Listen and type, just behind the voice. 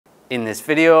In this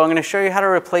video, I'm going to show you how to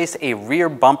replace a rear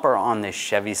bumper on this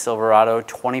Chevy Silverado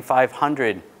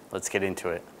 2500. Let's get into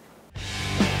it.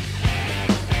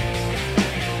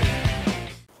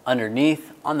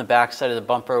 Underneath, on the back side of the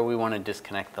bumper, we want to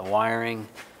disconnect the wiring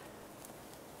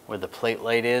where the plate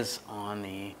light is on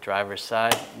the driver's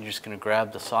side. You're just going to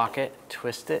grab the socket,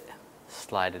 twist it,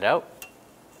 slide it out.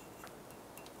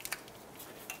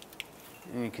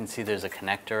 And you can see there's a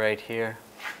connector right here.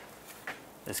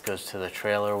 This goes to the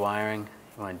trailer wiring.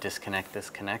 You want to disconnect this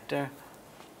connector.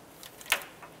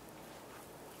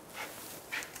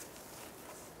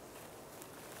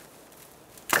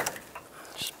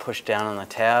 Just push down on the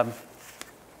tab.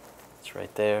 It's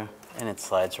right there, and it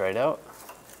slides right out.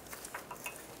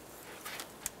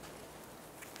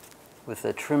 With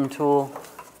the trim tool,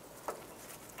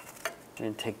 I'm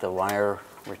going to take the wire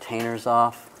retainers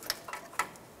off.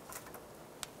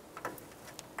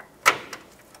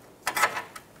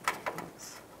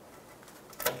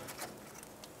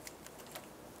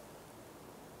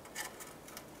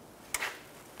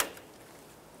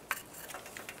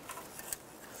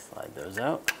 Slide those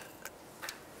out.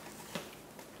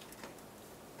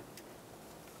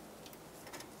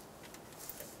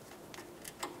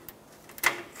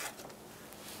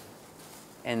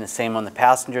 And the same on the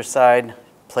passenger side,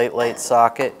 plate light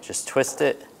socket, just twist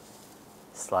it,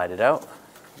 slide it out.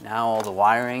 Now all the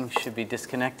wiring should be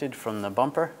disconnected from the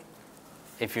bumper.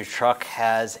 If your truck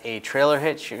has a trailer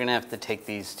hitch, you're gonna have to take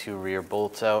these two rear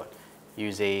bolts out.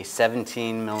 Use a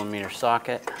 17mm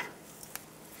socket.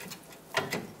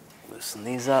 Loosen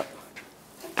these up.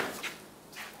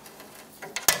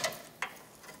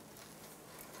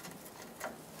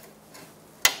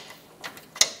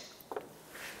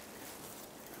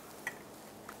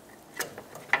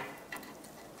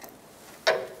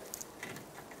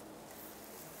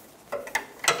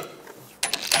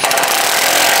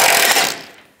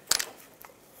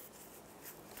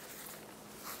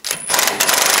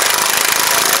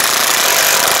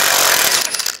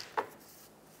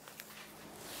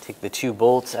 Take the two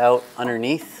bolts out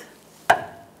underneath.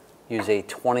 Use a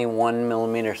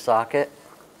 21mm socket.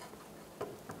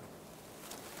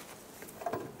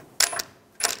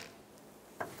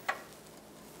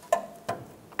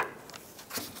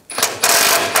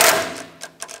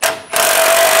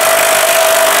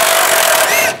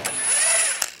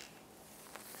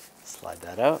 Slide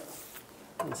that out.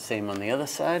 And same on the other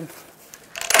side.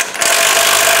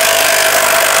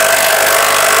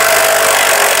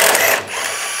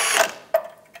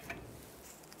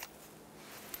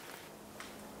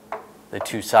 The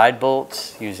two side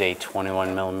bolts, use a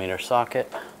 21mm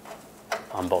socket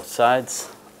on both sides.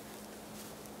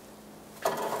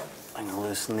 I'm going to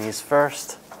loosen these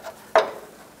first.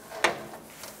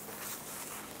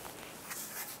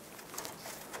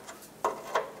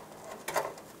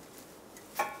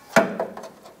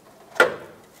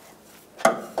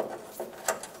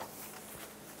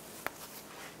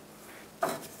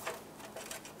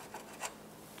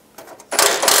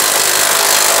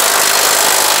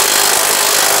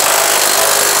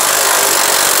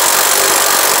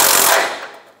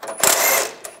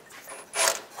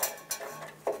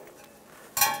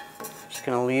 Just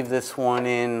going to leave this one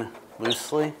in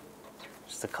loosely,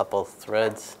 just a couple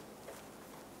threads,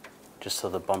 just so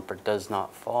the bumper does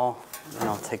not fall. And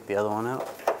I'll take the other one out.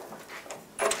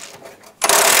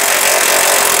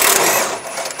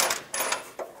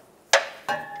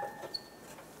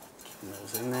 Keep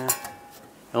those in there.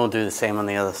 And we'll do the same on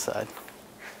the other side.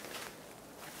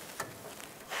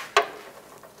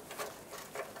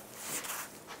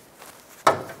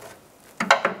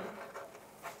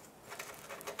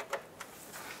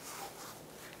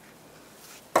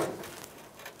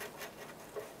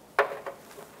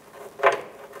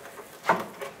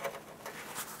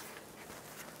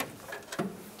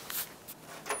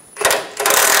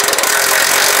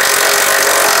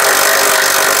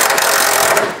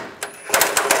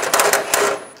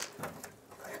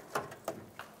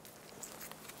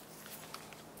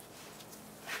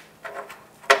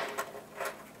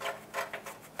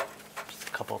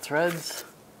 Couple threads,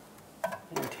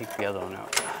 and take the other one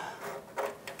out.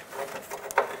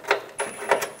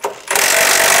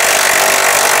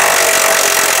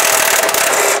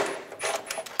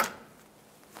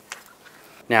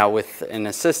 Now with an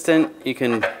assistant, you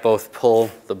can both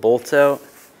pull the bolts out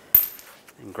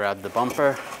and grab the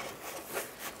bumper.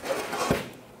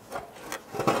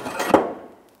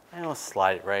 And we'll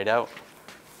slide it right out.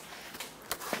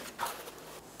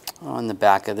 On the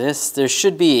back of this, there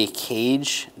should be a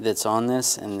cage that's on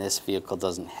this, and this vehicle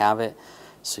doesn't have it.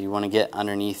 So you want to get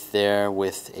underneath there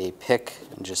with a pick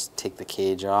and just take the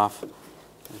cage off and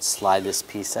slide this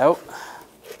piece out.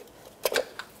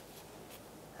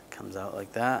 Comes out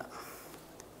like that.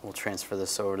 We'll transfer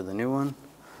this over to the new one.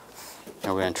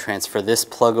 And we're going to transfer this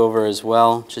plug over as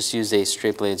well. Just use a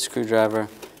straight blade screwdriver.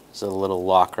 There's a little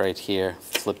lock right here.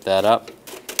 Flip that up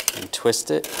and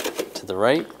twist it to the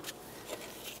right.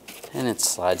 And it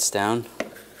slides down.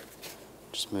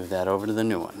 Just move that over to the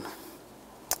new one.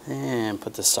 And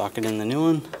put the socket in the new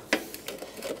one.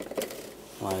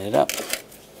 Line it up.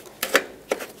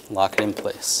 Lock it in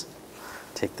place.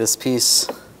 Take this piece.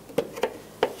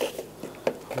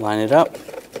 Line it up.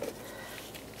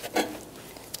 And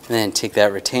then take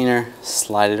that retainer,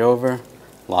 slide it over,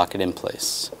 lock it in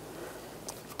place.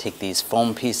 Take these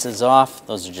foam pieces off.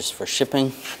 Those are just for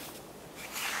shipping.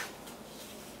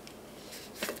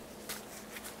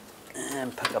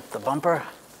 And pick up the bumper.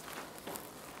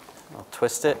 I'll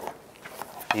twist it.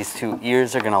 These two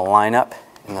ears are going to line up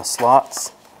in the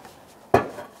slots.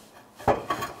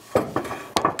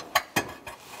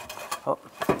 Oh.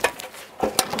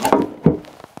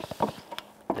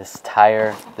 This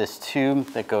tire, this tube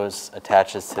that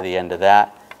attaches to the end of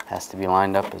that has to be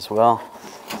lined up as well.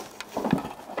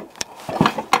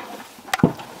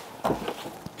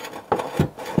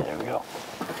 There we go.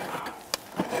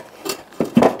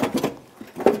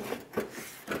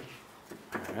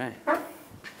 All right.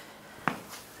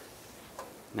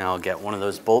 Now I'll get one of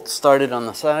those bolts started on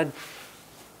the side.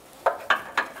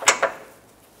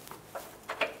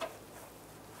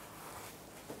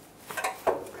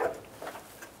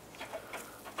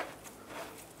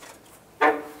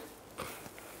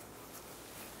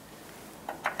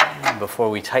 Before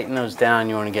we tighten those down,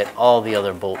 you want to get all the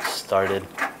other bolts started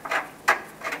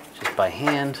just by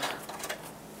hand.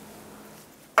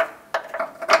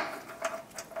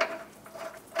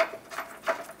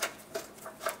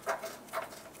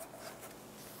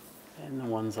 And the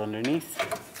ones underneath.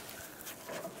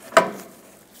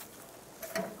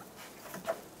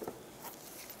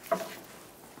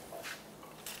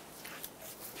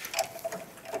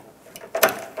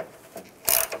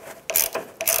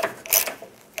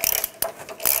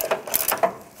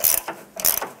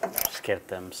 Get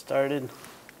them started.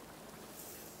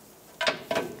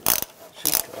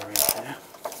 Should go right there.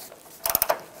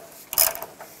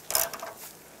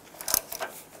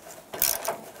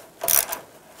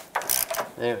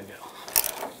 There we go.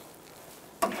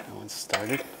 That one's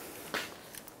started.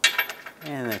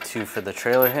 And the two for the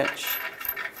trailer hitch.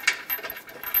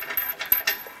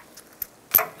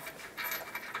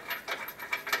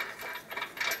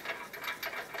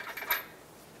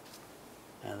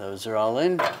 Now those are all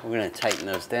in. We're going to tighten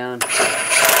those down.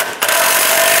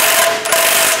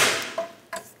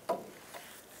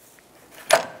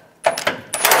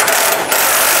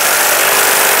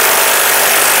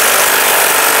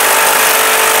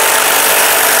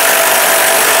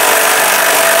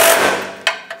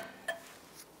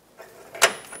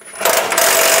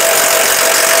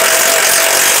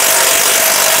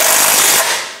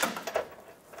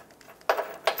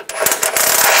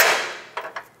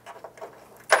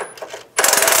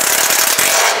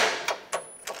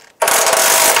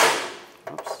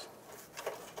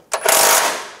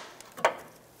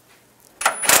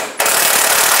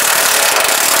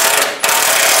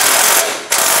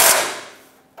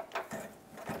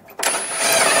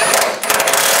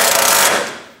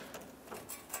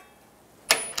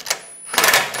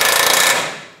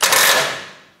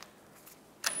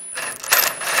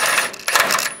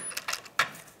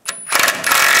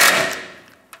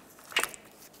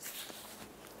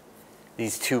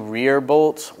 These two rear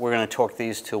bolts, we're going to torque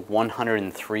these to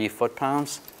 103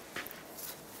 foot-pounds.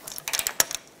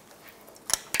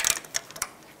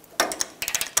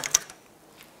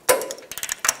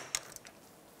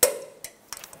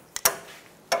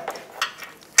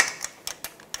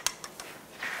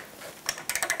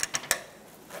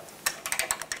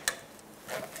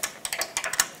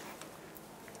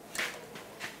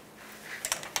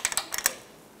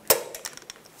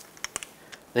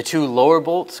 The two lower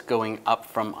bolts going up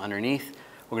from underneath,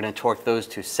 we're going to torque those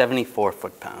to 74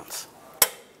 foot-pounds.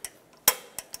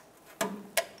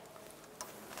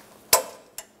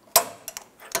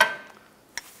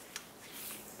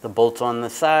 The bolts on the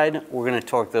side, we're going to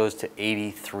torque those to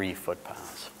 83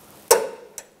 foot-pounds.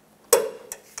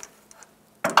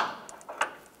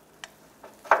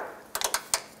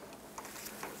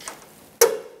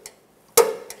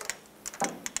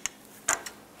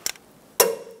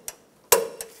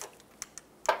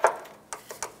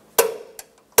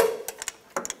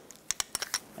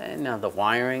 And now the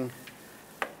wiring,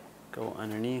 go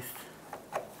underneath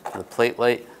the plate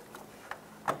light,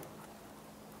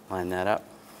 line that up,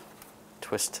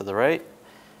 twist to the right.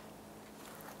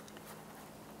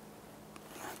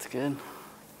 That's good.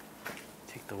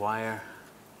 Take the wire,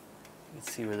 you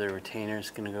can see where the retainer is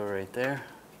going to go right there.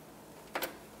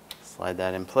 Slide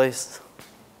that in place.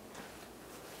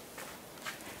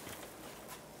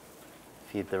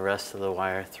 Feed the rest of the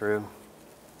wire through.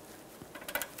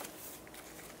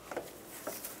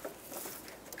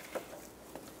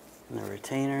 And the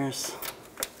retainers.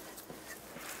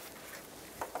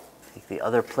 Take the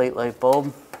other plate light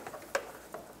bulb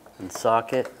and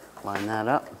socket, line that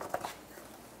up.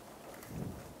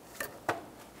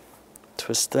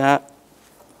 Twist that.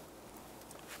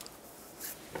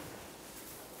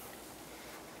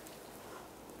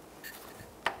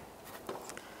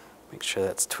 Make sure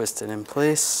that's twisted in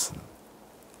place.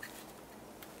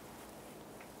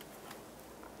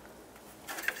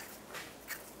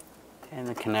 And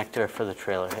the connector for the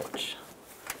trailer hitch.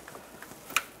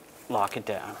 Lock it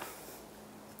down.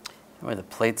 Where the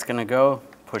plate's gonna go,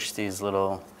 push these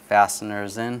little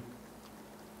fasteners in.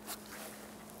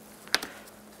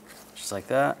 Just like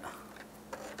that.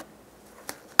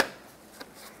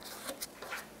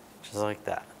 Just like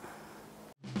that.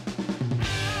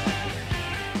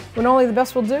 When only the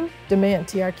best will do, demand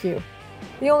TRQ.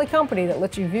 The only company that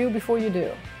lets you view before you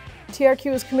do.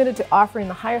 TRQ is committed to offering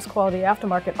the highest quality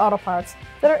aftermarket auto parts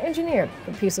that are engineered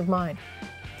for peace of mind.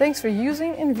 Thanks for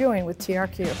using and viewing with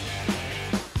TRQ.